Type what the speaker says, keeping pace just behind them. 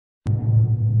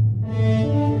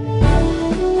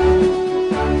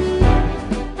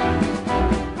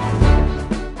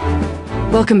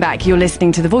Welcome back. You're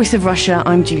listening to The Voice of Russia.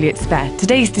 I'm Juliet Spare.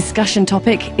 Today's discussion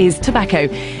topic is tobacco.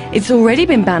 It's already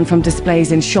been banned from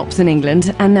displays in shops in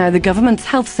England, and now the government's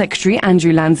Health Secretary,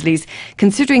 Andrew Lansley's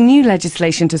considering new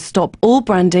legislation to stop all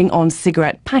branding on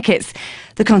cigarette packets.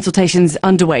 The consultation's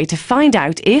underway to find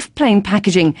out if plain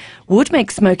packaging would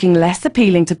make smoking less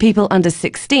appealing to people under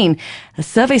 16. A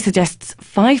survey suggests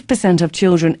 5% of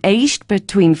children aged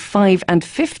between 5 and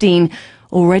 15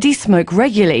 already smoke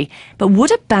regularly. But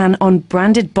would a ban on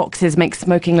branded boxes make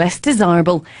smoking less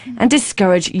desirable and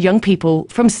discourage young people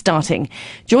from starting?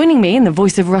 Joining me in the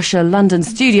Voice of Russia London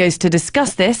studios to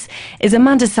discuss this is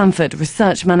Amanda Sanford,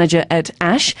 Research Manager at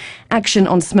ASH, Action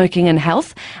on Smoking and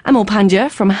Health, Amol Pandya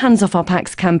from Hands Off Our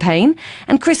Packs campaign,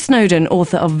 and Chris Snowdon,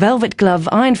 author of Velvet Glove,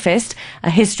 Iron Fist, A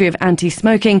History of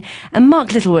Anti-Smoking, and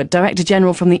Mark Littlewood, Director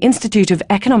General from the Institute of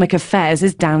Economic Affairs,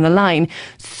 is down the line.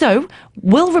 So,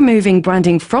 will removing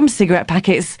branding from cigarette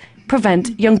packets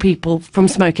prevent young people from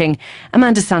smoking?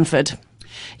 Amanda Sanford.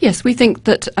 Yes, we think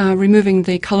that removing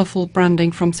the colourful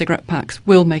branding from cigarette packs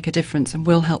will make a difference and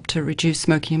will help to reduce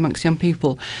smoking amongst young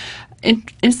people. In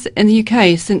the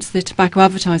UK, since the tobacco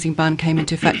advertising ban came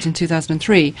into effect in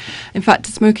 2003, in fact,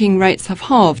 smoking rates have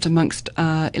halved amongst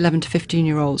 11 to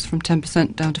 15-year-olds from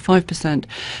 10% down to 5%.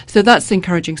 So that's an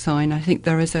encouraging sign. I think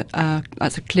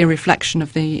that's a clear reflection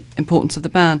of the importance of the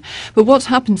ban. But what's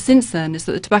happened since then is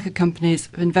that the tobacco companies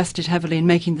have invested heavily in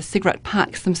making the cigarette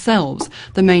packs themselves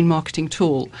the main marketing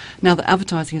tool. Now that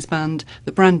advertising is banned,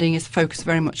 the branding is focused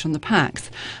very much on the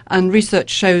packs. And research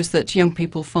shows that young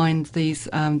people find these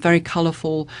very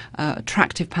colourful,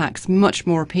 attractive packs much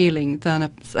more appealing than a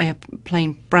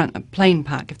plain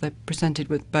pack if they're presented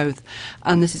with both.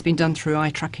 And this has been done through eye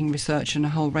tracking research and a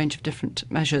whole range of different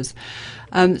measures.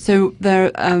 So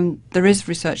there is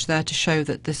research there to show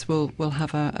that this will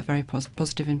have a very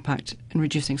positive impact in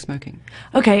reducing smoking.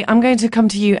 OK, I'm going to come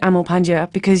to you, Amol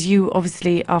Pandya, because you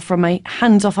obviously are from a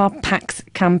Hands Off Our Packs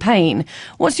campaign.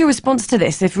 What's your response to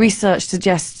this if research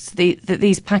suggests that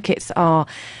these packets are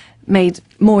made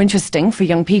more interesting for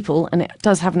young people and it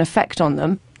does have an effect on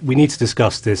them? We need to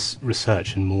discuss this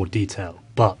research in more detail,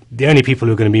 but the only people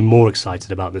who are going to be more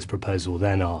excited about this proposal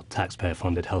than our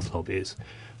taxpayer-funded health lobbies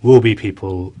will be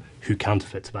people who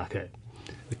counterfeit tobacco.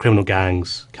 The criminal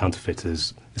gangs,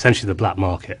 counterfeiters, essentially the black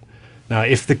market. Now,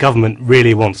 if the government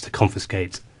really wants to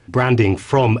confiscate branding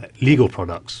from legal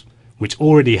products, which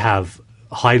already have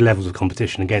high levels of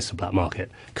competition against the black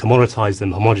market, commoditize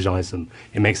them, homogenize them,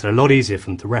 it makes it a lot easier for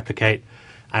them to replicate,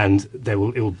 and it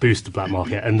will boost the black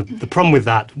market. And the problem with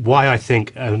that, why I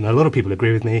think, and a lot of people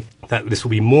agree with me, that this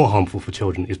will be more harmful for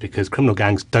children is because criminal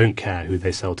gangs don't care who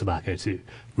they sell tobacco to.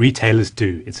 Retailers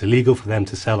do. It's illegal for them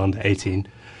to sell under 18,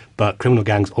 but criminal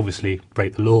gangs obviously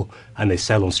break the law and they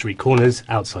sell on street corners,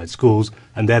 outside schools,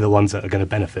 and they're the ones that are going to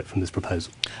benefit from this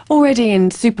proposal. Already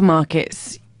in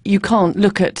supermarkets, you can't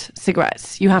look at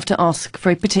cigarettes. You have to ask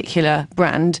for a particular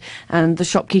brand, and the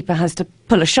shopkeeper has to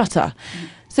pull a shutter.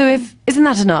 So, isn't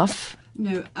that enough?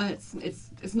 No,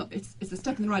 it's not. It's a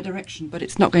step in the right direction, but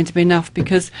it's not going to be enough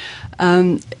because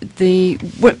when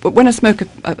a smoker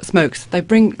smokes, they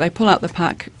pull out the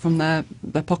pack from their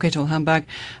pocket or handbag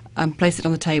and place it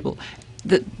on the table.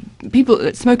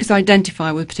 Smokers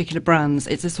identify with particular brands.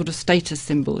 It's a sort of status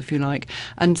symbol, if you like,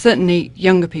 and certainly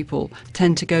younger people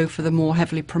tend to go for the more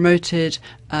heavily promoted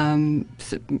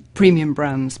premium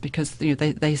brands because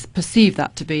they perceive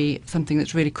that to be something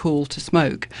that's really cool to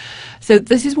smoke. So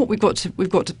this is what we've got to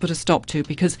put a stop to,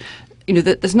 because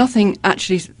there's nothing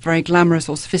actually very glamorous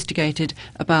or sophisticated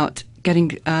about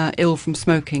getting ill from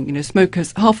smoking.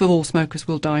 Half of all smokers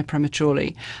will die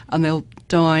prematurely, and they'll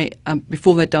die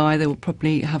before they die. They will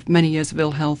probably have many years of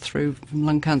ill health from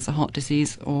lung cancer, heart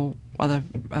disease, or other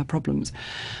problems.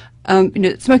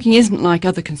 Smoking isn't like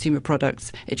other consumer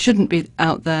products. It shouldn't be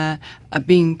out there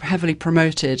being heavily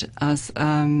promoted as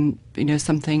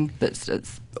something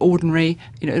that's ordinary,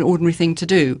 an ordinary thing to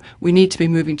do. We need to be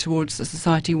moving towards a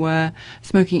society where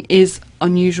smoking is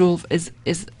unusual, is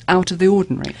out of the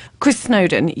ordinary. Chris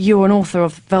Snowdon, you're an author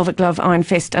of Velvet Glove, Iron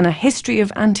Fist, and A History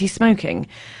of Anti-Smoking.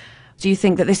 Do you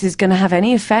think that this is going to have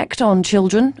any effect on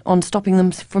children, on stopping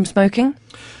them from smoking?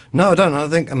 No, I don't. I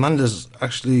think Amanda's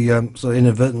actually sort of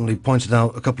inadvertently pointed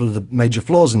out a couple of the major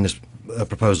flaws in this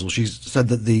proposal. She's said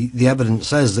that the evidence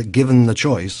says that given the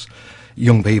choice,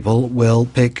 young people will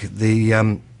pick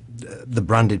the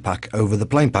branded pack over the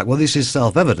plain pack. Well, this is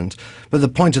self-evident, but the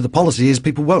point of the policy is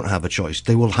people won't have a choice.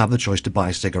 They will have the choice to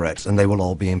buy cigarettes, and they will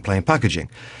all be in plain packaging.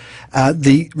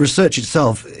 The research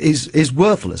itself is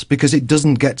worthless because it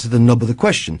doesn't get to the nub of the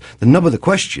question. The nub of the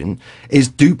question is,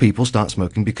 do people start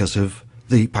smoking because of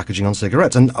the packaging on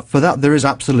cigarettes. And for that, there is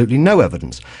absolutely no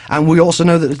evidence. And we also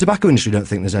know that the tobacco industry don't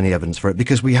think there's any evidence for it,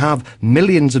 because we have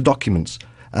millions of documents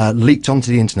leaked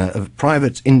onto the internet of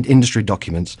private industry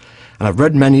documents. And I've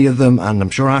read many of them, and I'm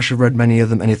sure Ash have read many of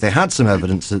them. And if they had some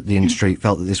evidence that the industry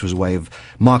felt that this was a way of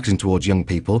marketing towards young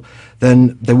people,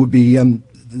 then there would be, I'm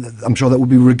sure that would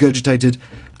be regurgitated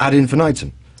ad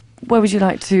infinitum. Where would you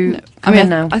like to I come in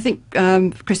now? I think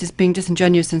Chris is being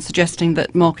disingenuous in suggesting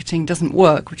that marketing doesn't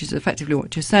work, which is effectively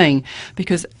what you're saying,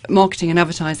 because marketing and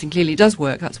advertising clearly does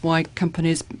work. That's why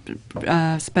companies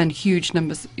spend huge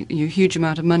numbers, huge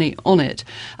amount of money on it,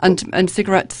 and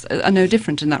cigarettes are no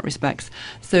different in that respect.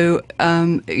 So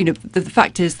the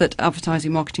fact is that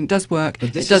advertising marketing does work.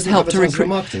 But this it does help to recruit.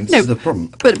 Marketing. This is the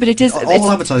problem. But it is all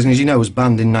advertising, as you know, was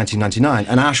banned in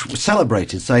 1999, and Ash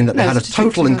celebrated, saying that they had a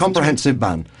total and comprehensive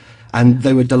ban. And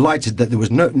they were delighted that there was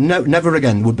never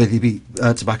again would be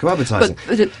tobacco advertising.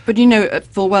 But you know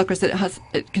full well, Chris, that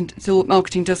still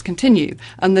marketing does continue,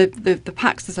 and the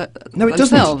packs no, it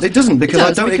doesn't. It doesn't, because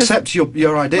I don't accept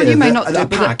your idea well, you may that not a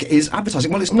pack is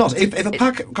advertising. Well, it's not. If a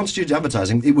pack constituted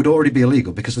advertising, it would already be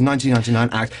illegal, because the 1999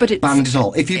 Act banned it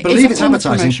all. If you believe it's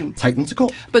advertising, take them to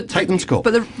court. Take them to court.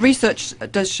 But the research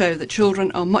does show that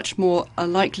children are much more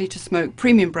likely to smoke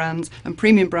premium brands, and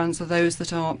premium brands are those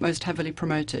that are most heavily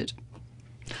promoted.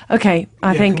 Okay,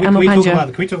 I think can we Amal talk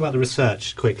Panjo. about the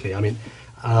research quickly? I mean,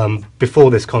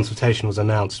 before this consultation was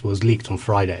announced, was leaked on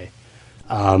Friday,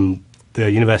 the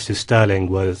University of Stirling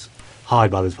was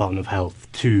hired by the Department of Health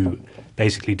to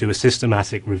basically do a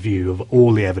systematic review of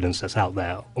all the evidence that's out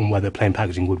there on whether plain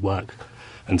packaging would work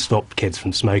and stop kids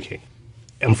from smoking.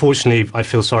 Unfortunately, I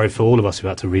feel sorry for all of us who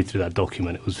had to read through that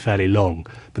document. It was fairly long,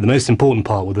 but the most important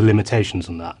part were the limitations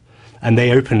on that. And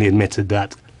they openly admitted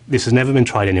that this has never been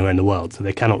tried anywhere in the world, so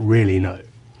they cannot really know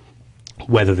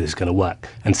whether this is going to work.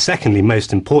 And secondly,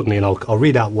 most importantly, and I'll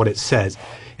read out what it says,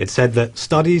 it said that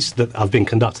studies that have been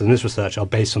conducted in this research are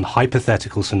based on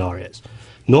hypothetical scenarios,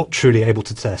 not truly able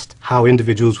to test how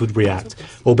individuals would react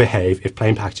or behave if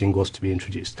plain packaging was to be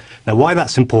introduced. Now, why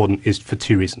that's important is for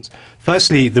two reasons.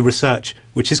 Firstly, the research,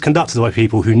 which is conducted by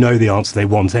people who know the answer they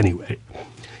want anyway,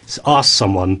 asks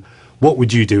someone, what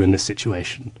would you do in this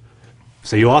situation?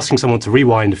 So you're asking someone to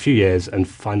rewind a few years and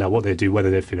find out what they do,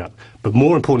 whether they figure out. But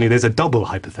more importantly, there's a double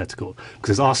hypothetical, because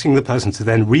it's asking the person to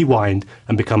then rewind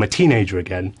and become a teenager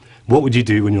again. What would you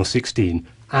do when you're 16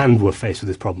 and were faced with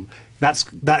this problem?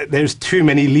 There's too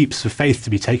many leaps of faith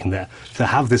to be taken there to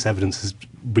have this evidence as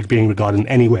being regarded in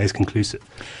any way as conclusive.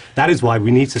 That is why we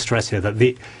need to stress here that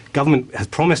the government has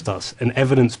promised us an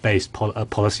evidence-based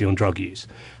policy on drug use.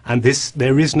 And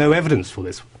there is no evidence for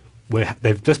this.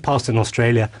 They've just passed in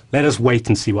Australia. Let us wait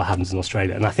and see what happens in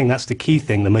Australia. And I think that's the key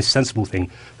thing, the most sensible thing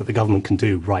that the government can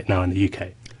do right now in the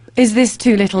UK. Is this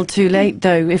too little too late,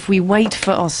 though, if we wait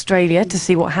for Australia to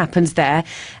see what happens there,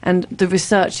 and the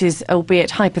research is,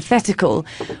 albeit hypothetical,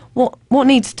 what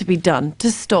needs to be done to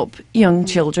stop young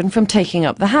children from taking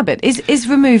up the habit? Is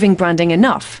removing branding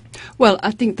enough? Well,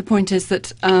 I think the point is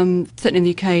that certainly in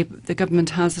the UK, the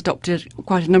government has adopted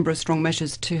quite a number of strong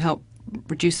measures to help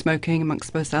reduce smoking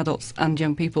amongst both adults and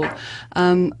young people,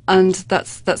 and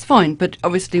that's fine. But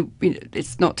obviously,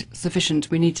 it's not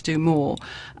sufficient. We need to do more,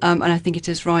 and I think it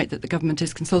is right that the government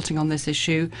is consulting on this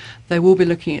issue. They will be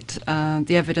looking at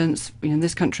the evidence in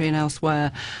this country and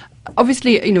elsewhere.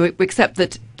 Obviously, we accept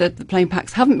that the plain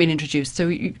packs haven't been introduced,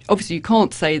 so obviously you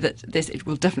can't say that it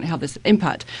will definitely have this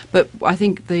impact. But I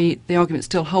think the argument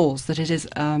still holds that it is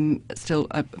still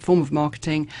a form of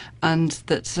marketing, and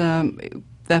that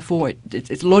therefore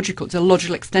it's logical. It's a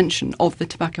logical extension of the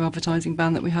tobacco advertising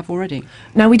ban that we have already.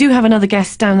 Now, we do have another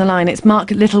guest down the line. It's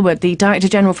Mark Littlewood, the Director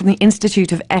General from the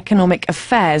Institute of Economic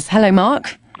Affairs. Hello,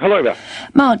 Mark. Hello there.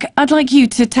 Mark, I'd like you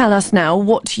to tell us now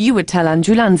what you would tell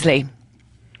Andrew Lansley.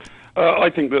 I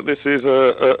think that this is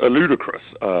a ludicrous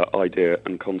idea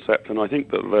and concept, and I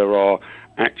think that there are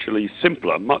actually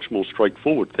simpler, much more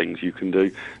straightforward things you can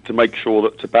do to make sure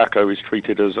that tobacco is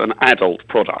treated as an adult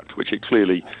product, which it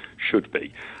clearly should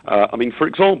be. I mean, for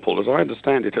example, as I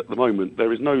understand it at the moment,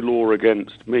 there is no law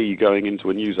against me going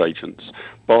into a newsagent's,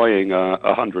 buying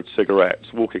 100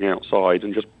 cigarettes, walking outside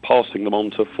and just passing them on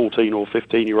to 14 or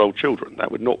 15-year-old children.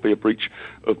 That would not be a breach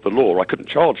of the law. I couldn't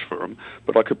charge for them,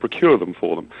 but I could procure them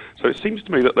for them. So it seems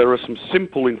to me that there are some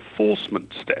simple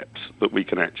enforcement steps that we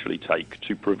can actually take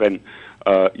to prevent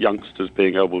youngsters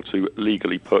being able to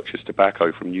legally purchase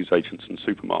tobacco from newsagents and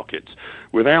supermarkets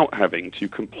without having to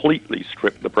completely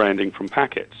strip the branding from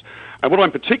packets. And what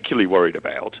I'm particularly worried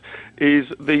about is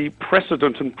the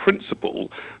precedent and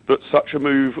principle that such a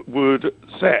move would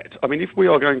set. I mean, if we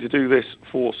are going to do this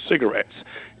for cigarettes,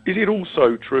 Is it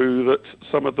also true that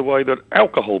some of the way that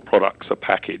alcohol products are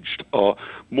packaged are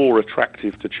more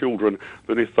attractive to children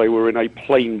than if they were in a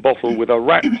plain bottle with a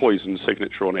rat poison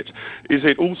signature on it? Is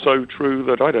it also true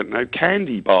that, I don't know,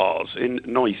 candy bars in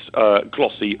nice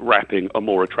glossy wrapping are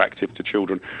more attractive to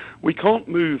children? We can't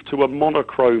move to a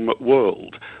monochrome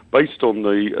world based on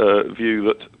the view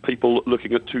that people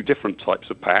looking at two different types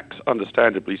of packs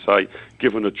understandably say,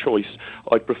 given a choice,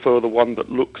 I prefer the one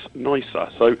that looks nicer.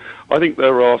 So I think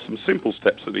there are some simple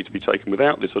steps that need to be taken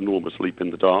without this enormous leap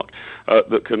in the dark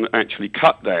that can actually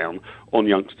cut down on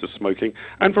youngsters smoking.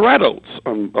 And for adults,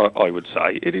 I would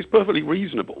say, it is perfectly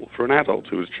reasonable for an adult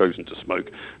who has chosen to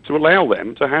smoke to allow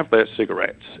them to have their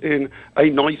cigarettes in a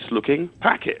nice-looking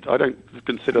packet. I don't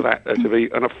consider that to be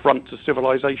an affront to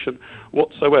civilization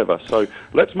whatsoever. So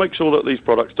let's make sure that these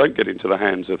products don't get into the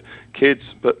hands of kids,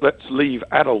 but let's leave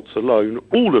adults alone,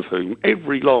 all of whom,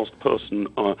 every last person,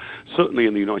 certainly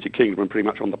in the United Kingdom and pretty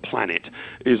much on the planet,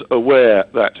 is aware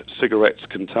that cigarettes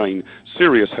contain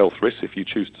serious health risks if you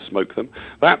choose to smoke them.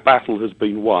 That battle has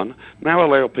been won. Now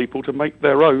allow people to make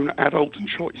their own adult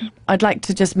choice. I'd like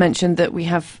to just mention that we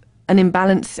have an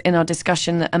imbalance in our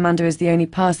discussion, that Amanda is the only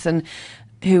person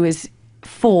who is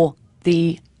for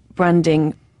the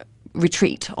branding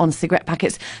retreat on cigarette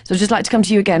packets. So I'd just like to come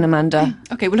to you again, Amanda.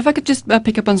 Okay, well, if I could just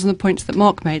pick up on some of the points that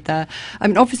Mark made there. I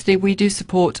mean, obviously, we do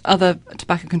support other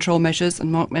tobacco control measures,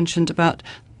 and Mark mentioned about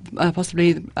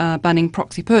possibly banning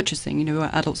proxy purchasing, where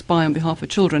adults buy on behalf of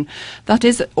children. That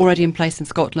is already in place in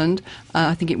Scotland.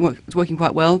 I think it's working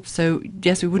quite well. So,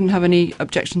 yes, we wouldn't have any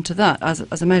objection to that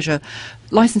as a measure.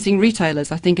 Licensing retailers,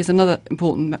 I think, is another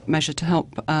important measure to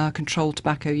help control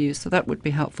tobacco use. So that would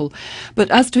be helpful.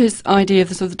 But as to his idea of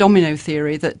the sort of domino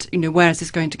theory that, where is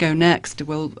this going to go next?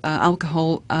 Will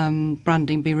alcohol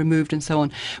branding be removed and so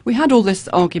on? We had all this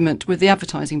argument with the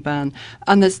advertising ban,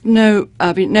 and there's no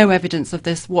evidence of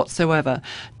this whatsoever.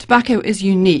 Tobacco is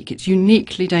unique. It's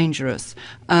uniquely dangerous.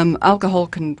 Alcohol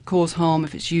can cause harm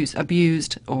if it's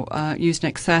abused or used in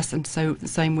excess, and so the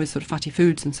same with sort of fatty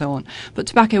foods and so on. But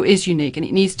tobacco is unique, and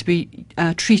it needs to be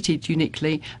treated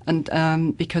uniquely,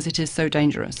 and because it is so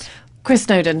dangerous. Chris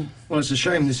Snowdon. Well, it's a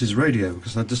shame this is radio,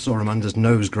 because I just saw Amanda's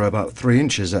nose grow about 3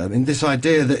 inches. I mean, this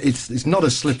idea that it's not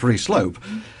a slippery slope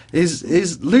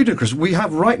is ludicrous. We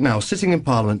have right now, sitting in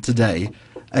Parliament today,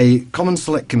 a Common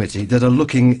Select Committee that are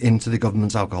looking into the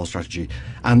government's alcohol strategy.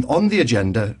 And on the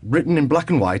agenda, written in black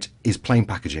and white, is plain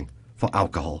packaging for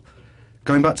alcohol.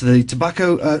 Going back to the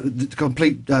tobacco, the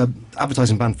complete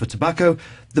advertising ban for tobacco,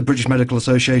 the British Medical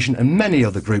Association and many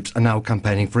other groups are now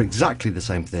campaigning for exactly the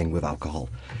same thing with alcohol.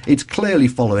 It's clearly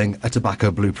following a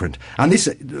tobacco blueprint. And this,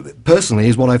 personally,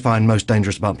 is what I find most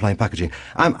dangerous about plain packaging.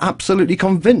 I'm absolutely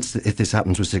convinced that if this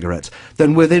happens with cigarettes,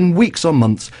 then within weeks or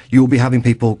months, you'll be having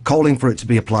people calling for it to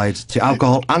be applied to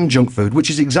alcohol and junk food,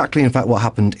 which is exactly, in fact, what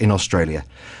happened in Australia.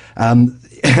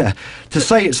 To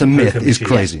say it's a myth is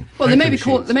crazy. Well, they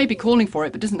may be calling for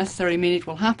it, but doesn't necessarily mean it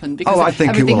will happen, because I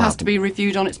think everything has to be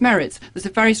reviewed on its merits. There's a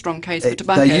very strong case for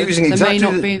tobacco.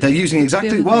 They're using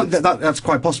exactly. Well, that's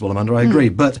quite possible, Amanda. I agree,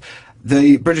 but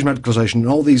the British Medical Association and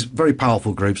all these very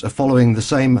powerful groups are following the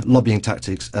same lobbying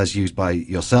tactics as used by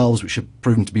yourselves, which have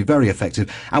proven to be very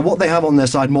effective. And what they have on their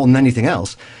side more than anything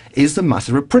else is the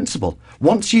matter of principle.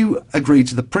 Once you agree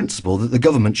to the principle that the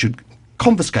government should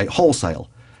confiscate wholesale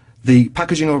the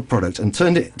packaging of a product and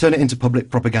turn it into public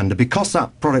propaganda because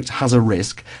that product has a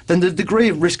risk, then the degree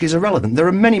of risk is irrelevant. There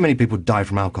are many, many people who die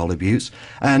from alcohol abuse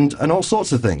and all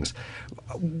sorts of things.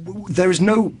 There is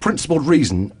no principled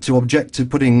reason to object to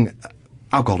putting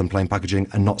alcohol in plain packaging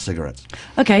and not cigarettes.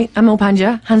 OK, Amal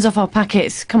Panja, hands off our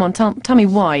packets. Come on, tell me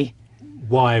why.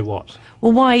 Why what?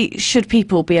 Well, why should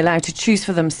people be allowed to choose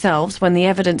for themselves when the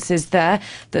evidence is there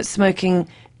that smoking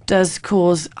does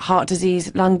cause heart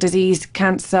disease, lung disease,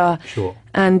 cancer? Sure.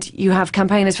 And you have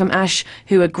campaigners from Ash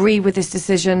who agree with this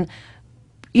decision.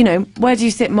 Where do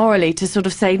you sit morally to sort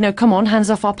of say, no, come on, hands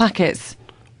off our packets?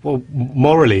 Well,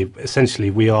 morally,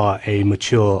 essentially, we are a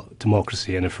mature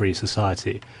democracy and a free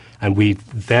society, and we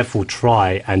therefore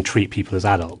try and treat people as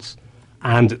adults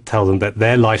and tell them that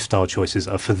their lifestyle choices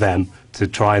are for them to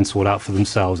try and sort out for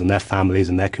themselves and their families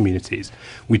and their communities.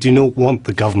 We do not want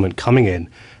the government coming in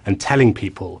and telling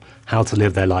people how to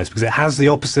live their lives, because it has the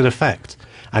opposite effect.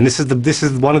 And this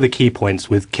is one of the key points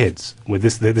with kids. With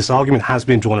this argument has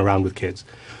been drawn around with kids.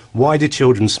 Why do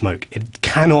children smoke? It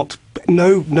cannot.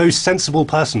 No sensible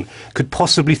person could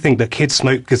possibly think that kids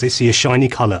smoke because they see a shiny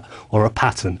colour or a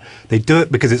pattern. They do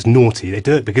it because it's naughty. They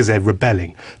do it because they're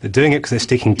rebelling. They're doing it because they're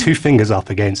sticking two fingers up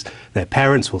against their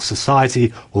parents or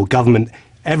society or government,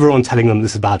 everyone telling them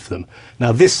this is bad for them.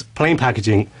 Now, this plain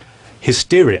packaging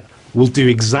hysteria will do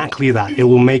exactly that. It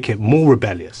will make it more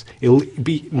rebellious.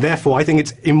 Therefore, I think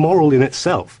it's immoral in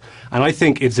itself. And I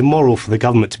think it's immoral for the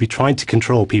government to be trying to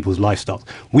control people's lifestyles.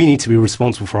 We need to be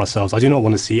responsible for ourselves. I do not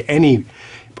want to see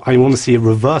I want to see a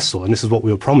reversal, and this is what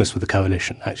we were promised with the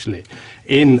coalition, actually,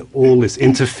 in all this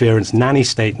interference, nanny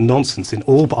state nonsense in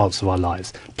all parts of our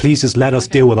lives. Please just let us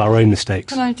deal with our own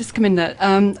mistakes. Can I just come in there?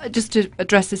 Just to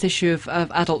address this issue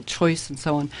of adult choice and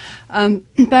so on.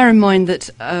 Bear in mind that,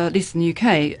 at least in the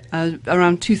UK,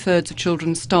 around 2/3 of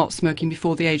children start smoking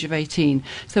before the age of 18.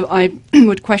 So I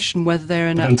would question whether they're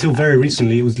in Until very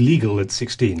recently, it was legal at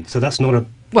 16. So that's not a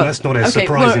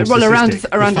surprising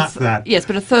statistic. Around the fact that yes,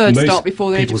 but a third start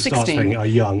before the age of 16. People start smoking are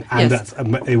young, and yes.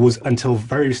 It was until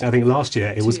very recently. I think last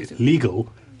year it was legal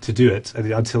to do it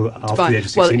until after the age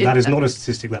of 16. That is not a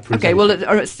statistic that proves. Okay,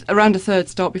 it's around a third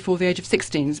start before the age of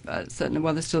 16, certainly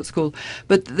while they're still at school.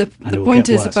 But the point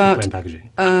is about plain packaging.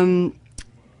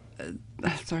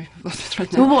 Sorry, I've lost my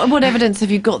thread now. Well, what evidence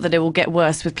have you got that it will get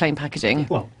worse with plain packaging?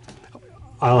 Well,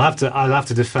 I'll have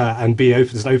to defer and be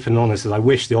as open and honest as I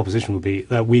wish the opposition would be.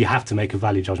 That we have to make a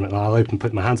value judgment, and I'll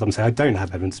put my hands up and say I don't have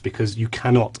evidence, because you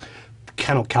cannot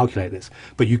calculate this,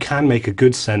 but you can make a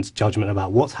good sense judgment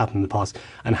about what's happened in the past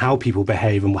and how people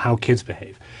behave and how kids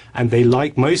behave. And they,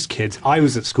 like most kids, I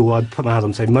was at school, I'd put my hands up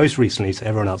and say most recently to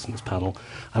everyone else on this panel,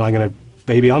 and I'm going to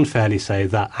maybe unfairly say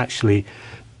that actually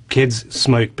kids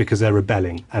smoke because they're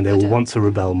rebelling, and they will want to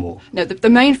rebel more. No, the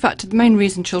main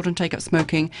reason children take up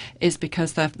smoking is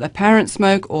because their parents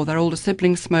smoke or their older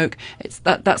siblings smoke.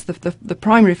 That's the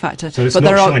primary factor. So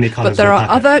there are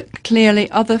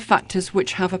other factors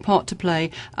which have a part to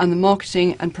play, and the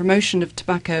marketing and promotion of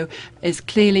tobacco is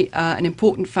clearly an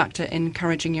important factor in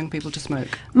encouraging young people to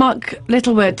smoke. Mark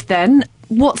Littlewood, then,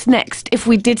 what's next if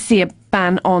we did see a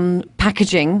ban on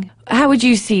packaging? How would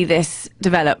you see this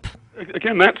develop?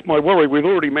 Again, that's my worry. We've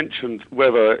already mentioned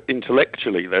whether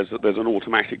intellectually there's an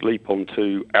automatic leap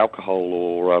onto alcohol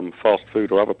or fast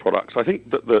food or other products. I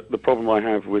think that the problem I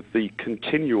have with the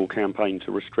continual campaign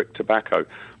to restrict tobacco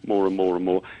more and more and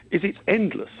more is it's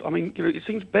endless. I mean, it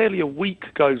seems barely a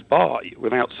week goes by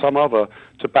without some other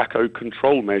tobacco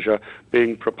control measure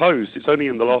being proposed. It's only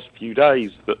in the last few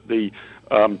days that the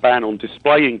ban on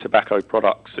displaying tobacco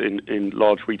products in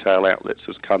large retail outlets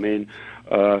has come in.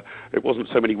 It wasn't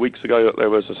so many weeks ago that there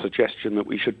was a suggestion that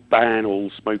we should ban all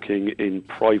smoking in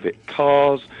private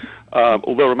cars.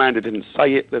 Although Amanda didn't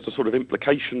say it, there's a sort of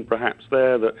implication perhaps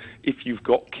there that if you've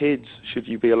got kids, should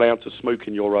you be allowed to smoke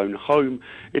in your own home?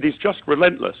 It is just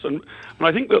relentless. And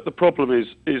I think that the problem is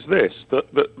this,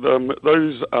 that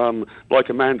those like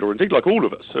Amanda, or indeed like all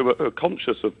of us, who are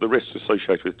conscious of the risks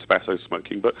associated with tobacco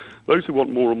smoking, but those who want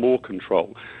more and more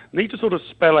control, need to sort of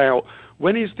spell out,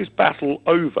 when is this battle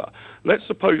over? Let's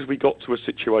suppose we got to a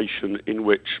situation in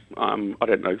which,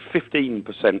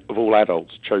 15% of all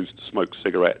adults chose to smoke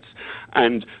cigarettes,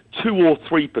 and 2 or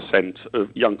 3%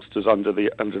 of youngsters under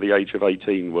the age of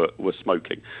 18 were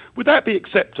smoking. Would that be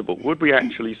acceptable? Would we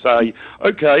actually say,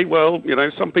 okay, well,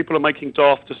 some people are making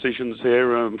daft decisions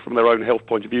here from their own health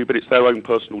point of view, but it's their own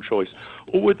personal choice?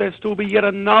 Or would there still be yet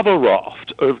another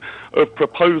raft of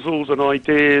proposals and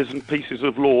ideas and pieces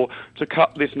of law to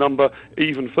cut this number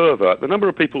even further? The number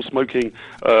of people smoking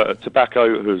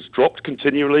tobacco has dropped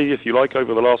continually, if you like,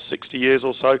 over the last 60 years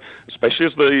or so, especially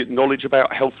as the knowledge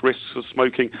about health risks of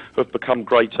smoking have become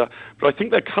greater. But I think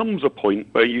there comes a point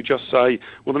where you just say,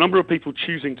 well, the number of people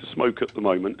choosing to smoke at the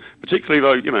moment, particularly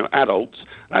though, adults,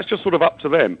 that's just sort of up to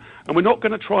them. And we're not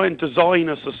going to try and design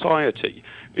a society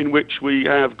in which we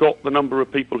have got the number of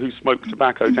people who smoke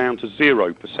tobacco down to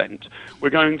 0%. We're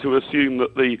going to assume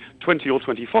that the 20 or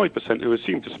 25% who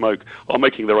assume to smoke are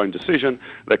making their own decision.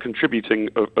 They're contributing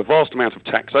a vast amount of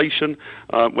taxation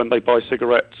when they buy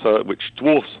cigarettes, which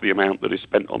dwarfs the amount that is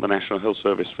spent on the National Health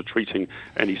Service for treating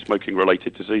any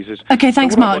smoking-related diseases. OK,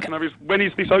 thanks, Mark. When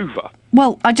is this over?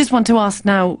 Well, I just want to ask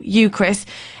now you, Chris,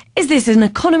 is this an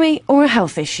economy or a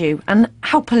health issue? And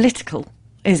how political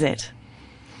is it?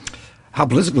 How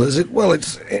political is it? Well,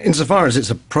 it's insofar as it's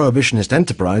a prohibitionist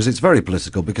enterprise, it's very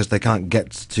political because they can't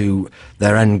get to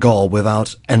their end goal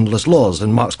without endless laws.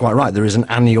 And Mark's quite right. There is an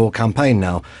annual campaign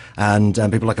now, and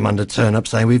people like Amanda turn up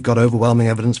saying we've got overwhelming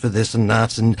evidence for this and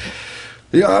that. And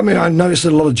I mean, I noticed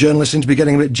that a lot of journalists seem to be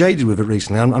getting a bit jaded with it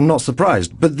recently. I'm not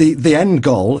surprised. But the end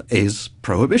goal is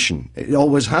prohibition. It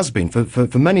always has been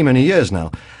for many, many years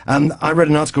now. And I read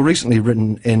an article recently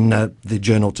written in the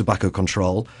journal Tobacco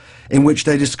Control, in which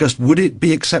they discussed, would it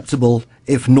be acceptable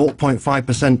if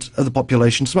 0.5% of the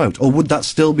population smoked, or would that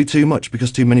still be too much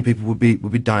because too many people would be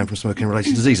dying from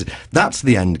smoking-related diseases? That's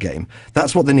the end game.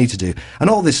 That's what they need to do. And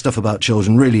all this stuff about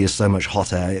children really is so much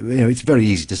hot air. You know, it's very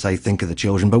easy to say think of the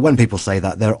children, but when people say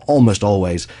that, they're almost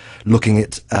always looking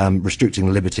at restricting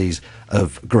the liberties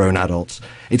of grown adults.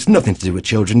 It's nothing to do with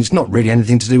children. It's not really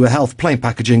anything to do with health. Plain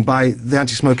packaging, by the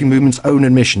anti-smoking movement's own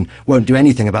admission, won't do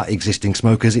anything about existing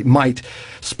smokers. It might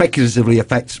speculatively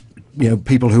affect, you know,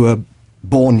 people who are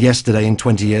born yesterday in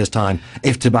 20 years' time,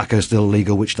 if tobacco's still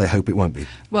legal, which they hope it won't be.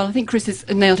 Well, I think Chris has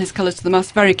nailed his colours to the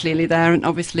mast very clearly there, and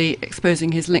obviously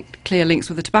exposing his clear links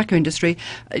with the tobacco industry.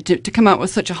 To come out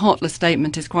with such a heartless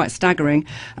statement is quite staggering.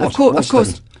 Of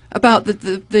course, about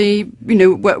the you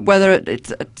know, whether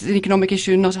it's an economic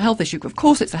issue and not a health issue. Of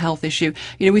course it's a health issue.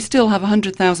 You know, we still have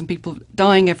 100,000 people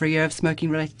dying every year of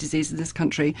smoking-related disease in this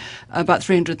country, about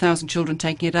 300,000 children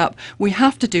taking it up. We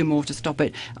have to do more to stop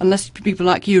it, unless people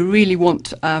like you really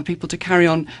want people to carry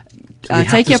on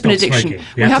taking up an addiction.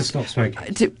 We have to stop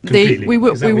smoking. We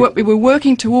were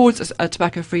working towards a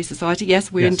tobacco-free society.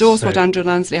 Yes, we endorse what Andrew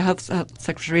Lansley, our health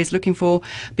secretary, is looking for,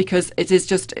 because it is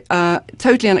just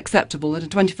totally unacceptable that in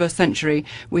the 21st century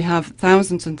we have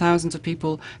thousands and thousands of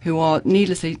people who are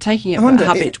needlessly taking up a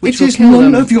habit which will kill them. It is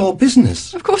none of your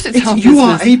business. Of course it's our business. You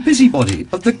are a busybody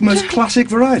of the most classic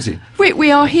variety.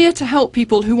 We are here to help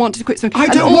people who want to quit smoking. I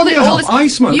don't want your help. I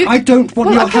smoke. I don't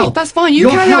want your help. That's fine. You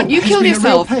carry on. You kill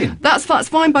yourself. That's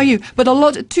fine by you. But a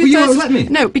lot,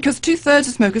 because 2/3 of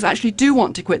smokers actually do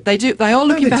want to quit. They are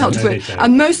looking for help to quit,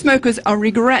 and most smokers are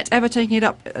regret ever taking it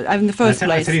up in the first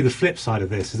place. I tell you, the flip side of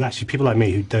this is actually people like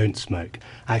me who don't smoke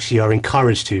actually are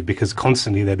encouraged to, because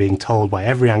constantly they're being told by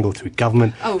every angle through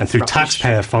government and through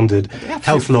taxpayer-funded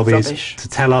health lobbies to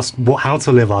tell us how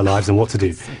to live our lives and what to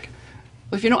do.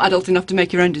 Well, if you're not adult enough to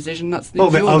make your own decision, that's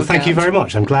thank you very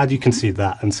much. I'm glad you concede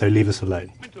that, and so leave us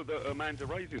alone. Amanda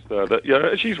raises there that,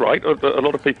 yeah, she's right. A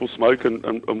lot of people smoke and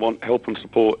want help and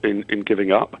support in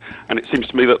giving up, and it seems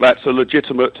to me that that's a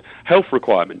legitimate health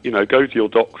requirement. You know, go to your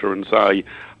doctor and say,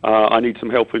 I need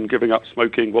some help in giving up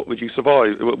smoking. What would you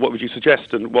What would you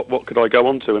suggest, and what could I go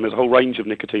on to? And there's a whole range of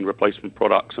nicotine replacement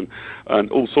products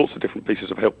and all sorts of different pieces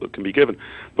of help that can be given.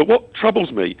 But what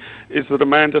troubles me is that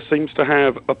Amanda seems to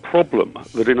have a problem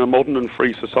that in a modern and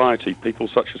free society, people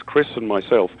such as Chris and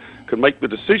myself can make the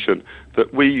decision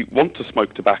that we want to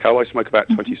smoke tobacco. I smoke about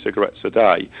 20 cigarettes a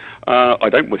day. I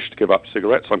don't wish to give up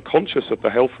cigarettes. I'm conscious of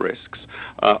the health risks.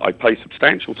 I pay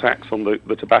substantial tax on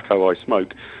the tobacco I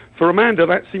smoke. For Amanda,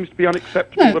 that seems to be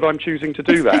unacceptable that I'm choosing to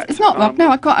do that. It's not, Rob.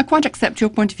 No, I quite accept your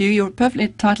point of view. You're perfectly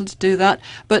entitled to do that.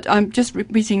 But I'm just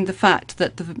repeating the fact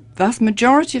that the vast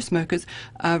majority of smokers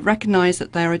recognise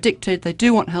that they're addicted, they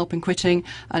do want help in quitting,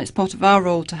 and it's part of our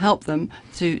role to help them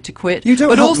to quit.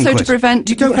 But also to prevent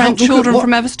children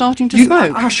from ever starting to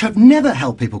smoke. Ash have never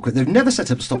helped people quit. They've never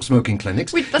set up stop smoking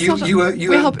clinics. You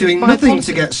were doing nothing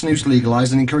to get snus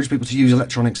legalised and encourage people to use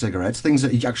electronic cigarettes, things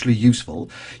that are actually useful.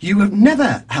 You have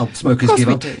never helped smokers give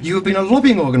up. You have been a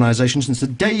lobbying organisation since the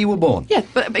day you were born. Yeah,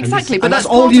 but exactly. But that's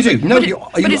all you do.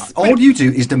 All you do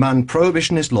is demand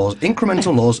prohibitionist laws,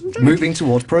 incremental laws, moving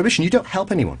towards prohibition. You don't help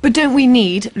anyone. But don't we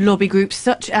need lobby groups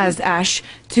such as ASH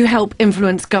to help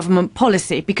influence government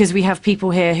policy? Because we have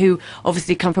people here who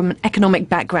obviously come from an economic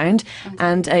background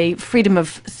and a freedom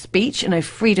of speech and a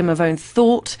freedom of own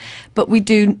thought. But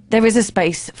there is a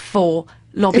space for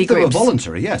lobby groups. If they were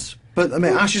voluntary, yes. But, I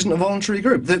mean, ASH isn't a voluntary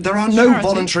group. There are no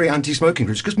voluntary anti-smoking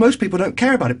groups because most people don't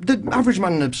care about it. The average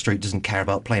man in the street doesn't care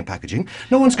about plain packaging.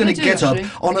 No one's going to get up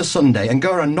on a Sunday and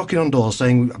go around knocking on doors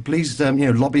saying, please,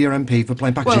 lobby your MP for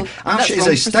plain packaging. Well, ASH is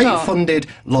a state-funded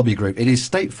lobby group. It is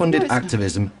state-funded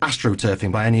activism,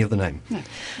 astroturfing by any other name. No.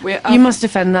 You must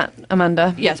defend that,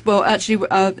 Amanda. Yes, well, actually,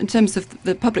 in terms of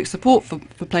the public support for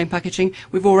plain packaging,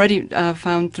 we've already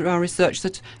found through our research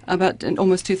that about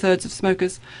almost 2/3 of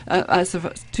smokers,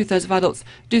 2/3 of adults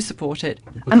do support it.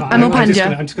 I'm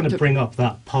just going to bring up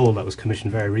that poll that was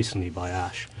commissioned very recently by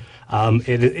ASH.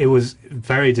 It was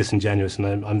very disingenuous,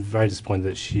 and I'm very disappointed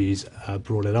that she's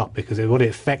brought it up, because what it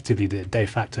effectively did, de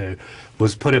facto,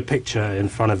 was put a picture in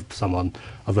front of someone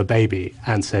of a baby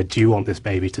and said, do you want this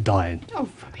baby to die?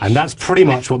 And that's pretty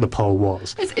much what the poll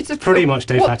was. It's pretty much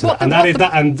de facto.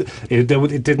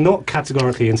 It did not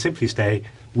categorically and simply say,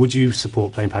 would you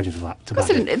support plain packaging for that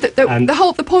tobacco? The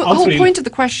whole point of the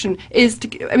question is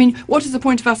what is the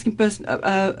point of asking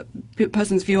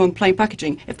person's view on plain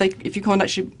packaging if you can't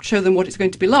actually show them what it's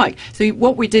going to be like? So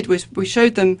what we did was we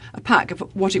showed them a pack of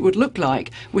what it would look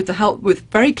like with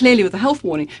very clearly with the health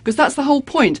warning, because that's the whole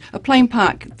point. A plain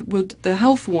pack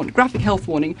graphic health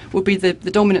warning would be the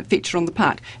dominant feature on the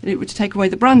pack, and it would take away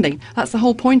the branding. That's the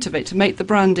whole point of it, to make the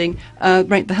branding,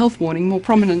 make the health warning more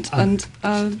prominent. And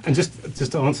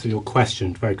just to answer your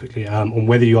question very quickly on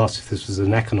whether you asked if this was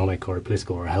an economic or a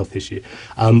political or a health issue,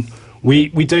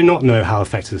 we do not know how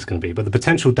effective it's going to be, but the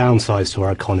potential downsides to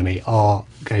our economy are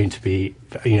going to be,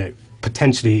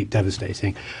 potentially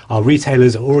devastating. Our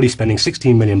retailers are already spending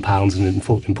 £16 million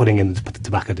in putting in the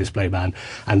tobacco display ban,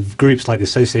 and groups like the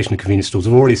Association of Convenience Stores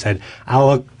have already said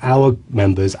our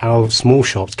members, our small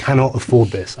shops cannot afford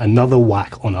this. Another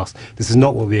whack on us. This is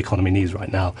not what the economy needs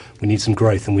right now. We need some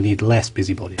growth and we need less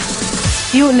busybody.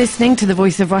 You're listening to The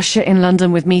Voice of Russia in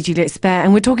London with me, Juliet Spare,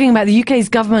 and we're talking about the UK's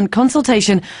government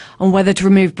consultation on whether to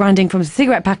remove branding from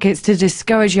cigarette packets to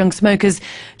discourage young smokers.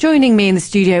 Joining me in the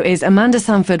studio is Amanda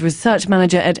Sanford, Research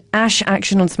Manager at ASH,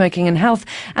 Action on Smoking and Health,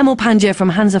 Amal Pandya from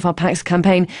Hands Off Our Packs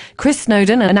campaign, Chris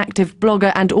Snowdon, an active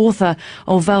blogger and author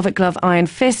of Velvet Glove Iron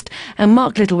Fist, and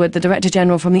Mark Littlewood, the Director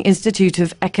General from the Institute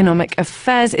of Economic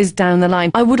Affairs, is down the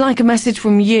line. I would like a message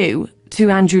from you to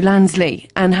Andrew Lansley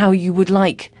and how you would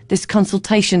like this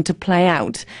consultation to play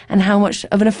out, and how much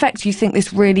of an effect you think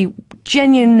this really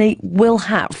genuinely will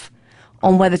have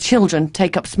on whether children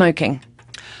take up smoking.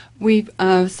 We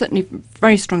certainly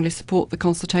very strongly support the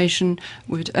consultation.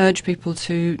 We would urge people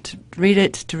to read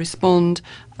it, to respond.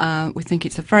 We think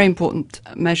it's a very important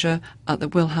measure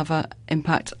that will have a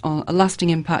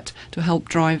lasting impact to help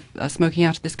drive smoking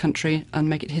out of this country and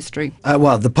make it history.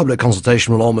 Well, the public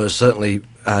consultation will almost certainly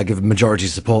give majority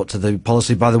support to the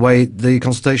policy. By the way, the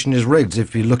consultation is rigged.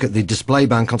 If you look at the display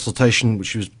ban consultation,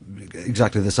 which was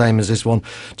exactly the same as this one,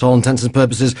 to all intents and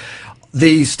purposes,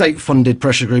 the state-funded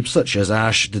pressure groups such as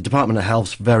ASH, the Department of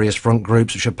Health's various front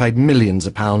groups, which have paid millions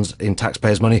of pounds in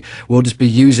taxpayers' money, will just be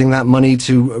using that money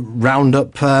to round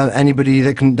up anybody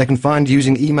they can find,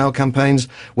 using email campaigns,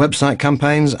 website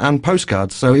campaigns and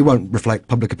postcards. So it won't reflect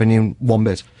public opinion one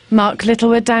bit. Mark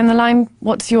Littlewood down the line,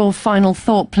 what's your final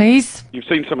thought, please? You've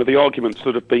seen some of the arguments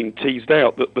that have been teased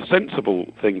out, that the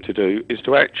sensible thing to do is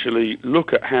to actually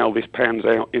look at how this pans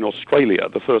out in Australia,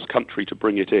 the first country to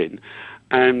bring it in,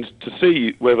 and to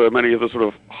see whether many of the sort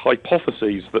of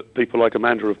hypotheses that people like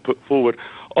Amanda have put forward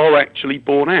are actually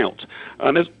borne out.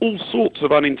 And there's all sorts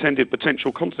of unintended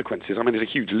potential consequences. I mean, there's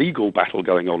a huge legal battle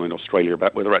going on in Australia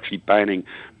about whether actually banning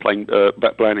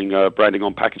branding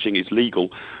on packaging is legal.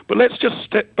 But let's just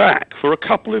step back for a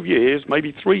couple of years,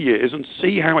 maybe 3 years, and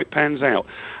see how it pans out.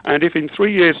 And if in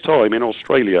 3 years' time in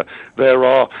Australia there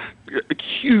are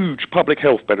huge public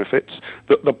health benefits,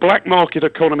 that the black market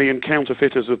economy and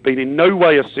counterfeiters have been in no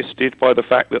way assisted by the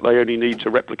fact that they only need to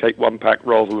replicate one pack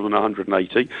rather than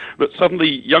 180, that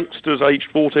suddenly youngsters aged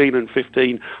 14 and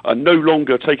 15 are no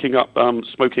longer taking up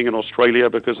smoking in Australia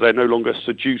because they're no longer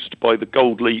seduced by the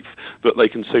gold leaf that they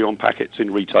can see on packets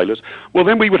in retailers, well,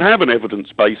 then we would have an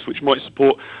evidence base which might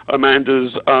support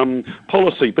Amanda's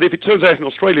policy. But if it turns out in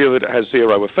Australia that it has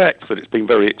zero effect, that it's been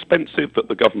very expensive, that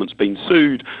the government's been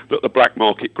sued, that the black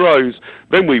market grows,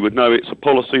 then we would know it's a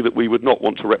policy that we would not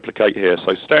want to replicate here.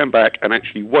 So stand back and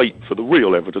actually wait for the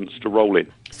real evidence to roll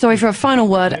in. Sorry, for a final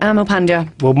word, Amal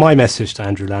Pandya. Well, my message to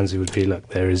Andrew Lansley would be, look,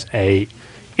 there is a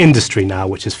industry now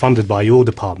which is funded by your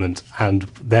department and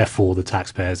therefore the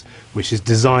taxpayers, which is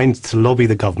designed to lobby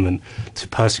the government to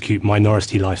persecute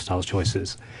minority lifestyle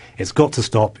choices. It's got to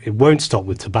stop. It won't stop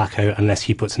with tobacco unless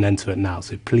he puts an end to it now.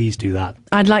 So please do that.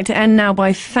 I'd like to end now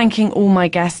by thanking all my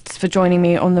guests for joining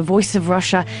me on The Voice of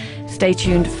Russia. Stay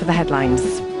tuned for the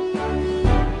headlines.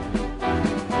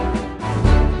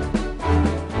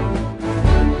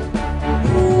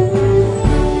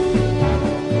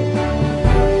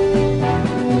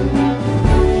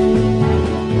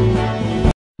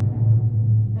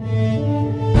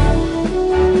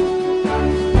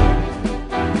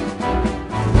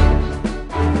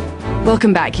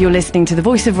 Welcome back. You're listening to The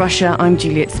Voice of Russia. I'm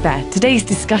Juliet Spare. Today's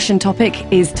discussion topic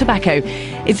is tobacco.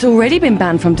 It's already been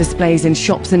banned from displays in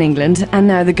shops in England, and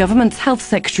now the government's health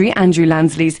secretary, Andrew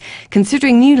Lansley's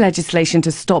considering new legislation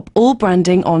to stop all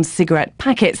branding on cigarette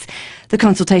packets. The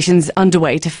consultation's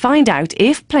underway to find out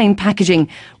if plain packaging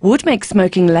would make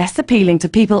smoking less appealing to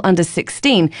people under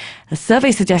 16. A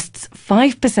survey suggests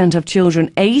 5% of children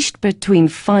aged between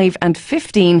 5 and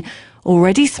 15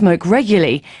 already smoke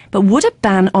regularly, but would a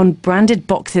ban on branded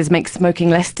boxes make smoking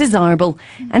less desirable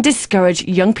and discourage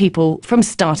young people from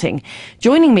starting?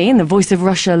 Joining me in the Voice of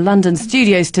Russia London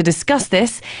studios to discuss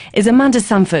this is Amanda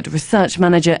Sanford, Research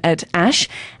Manager at ASH,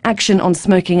 Action on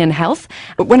Smoking and Health.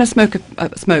 But when a smoker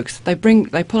smokes, they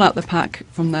pull out the pack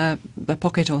from their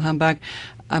pocket or handbag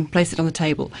and place it on the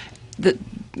table.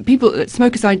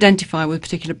 Smokers identify with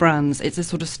particular brands. It's a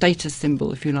sort of status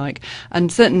symbol, if you like,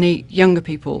 and certainly younger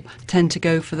people tend to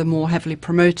go for the more heavily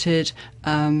promoted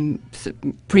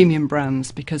premium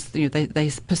brands because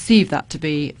they perceive that to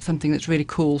be something that's really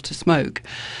cool to smoke.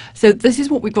 So this is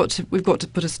what we've got to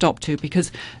put a stop to,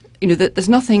 because there's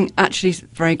nothing actually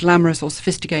very glamorous or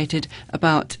sophisticated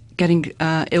about getting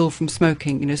ill from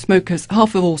smoking.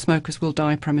 Half of all smokers will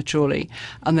die prematurely,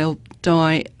 and they'll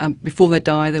die before they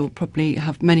die. They will probably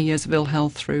have many years of ill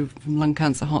health from lung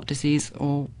cancer, heart disease,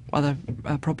 or other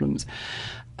problems.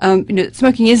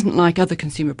 Smoking isn't like other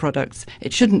consumer products.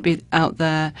 It shouldn't be out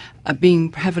there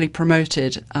being heavily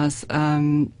promoted as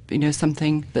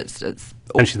something that's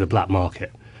essentially the black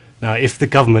market. Now, if the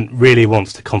government really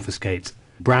wants to confiscate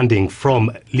branding from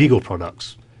legal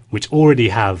products, which already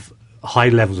have high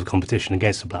levels of competition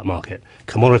against the black market,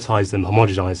 commoditize them,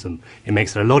 homogenize them, it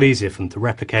makes it a lot easier for them to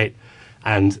replicate,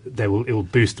 and it will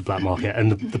boost the black market.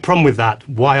 And the problem with that,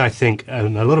 why I think,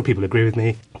 and a lot of people agree with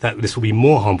me, that this will be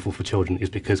more harmful for children, is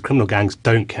because criminal gangs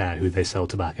don't care who they sell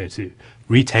tobacco to.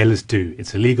 Retailers do.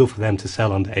 It's illegal for them to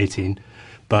sell under 18,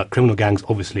 but criminal gangs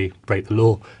obviously break the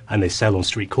law, and they sell on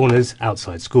street corners,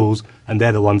 outside schools, and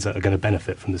they're the ones that are going to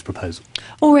benefit from this proposal.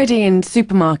 Already in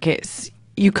supermarkets,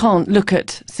 you can't look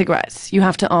at cigarettes. You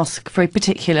have to ask for a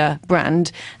particular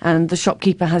brand, and the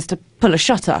shopkeeper has to pull a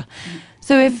shutter.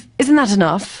 So isn't that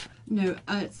enough? No,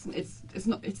 it's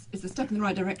not. It's a step in the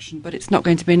right direction, but it's not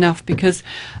going to be enough because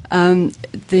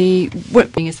the work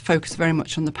is focused very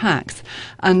much on the packs,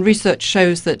 and research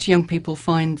shows that young people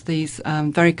find these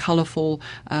very colourful,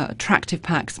 attractive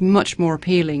packs much more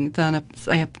appealing than a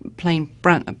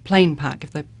plain pack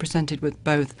if they're presented with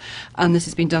both. And this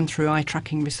has been done through eye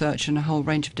tracking research and a whole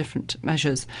range of different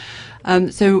measures.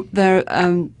 So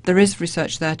there is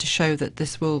research there to show that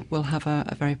this will have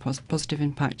a very positive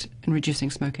impact in reducing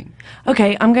smoking.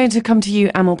 Okay, I'm going to come to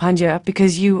you, Amal Pandya,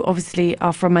 because you obviously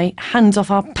are from a Hands Off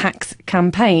Our Packs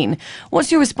campaign.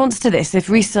 What's your response to this if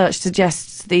research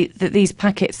suggests that these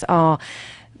packets are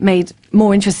made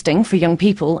more interesting for young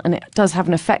people and it does have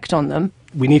an effect on them?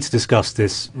 We need to discuss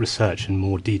this research in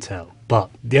more detail,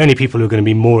 but the only people who are going to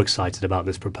be more excited about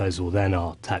this proposal than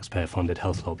our taxpayer-funded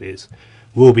health lobbies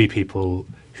will be people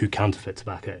who counterfeit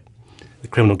tobacco. The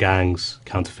criminal gangs,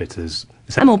 counterfeiters.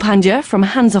 Amal Pandya from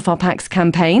Hands Off Our Packs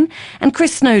campaign, and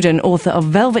Chris Snowdon, author of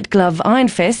Velvet Glove, Iron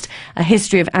Fist, A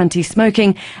History of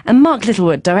Anti-Smoking, and Mark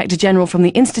Littlewood, Director General from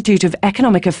the Institute of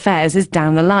Economic Affairs, is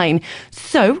down the line.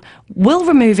 So, will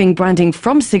removing branding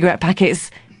from cigarette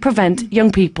packets prevent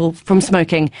young people from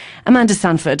smoking? Amanda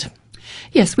Sanford.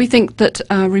 Yes, we think that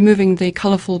removing the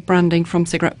colourful branding from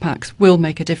cigarette packs will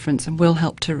make a difference and will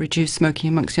help to reduce smoking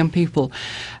amongst young people.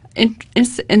 In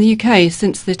the UK,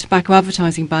 since the tobacco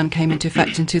advertising ban came into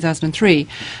effect in 2003,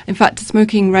 in fact,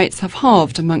 smoking rates have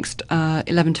halved amongst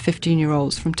 11 to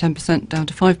 15-year-olds from 10% down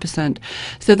to 5%.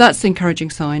 So that's an encouraging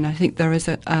sign. I think that's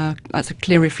a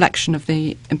clear reflection of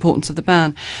the importance of the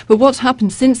ban. But what's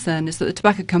happened since then is that the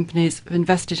tobacco companies have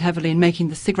invested heavily in making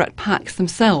the cigarette packs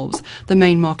themselves the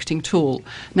main marketing tool.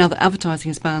 Now that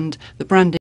advertising is banned, the branding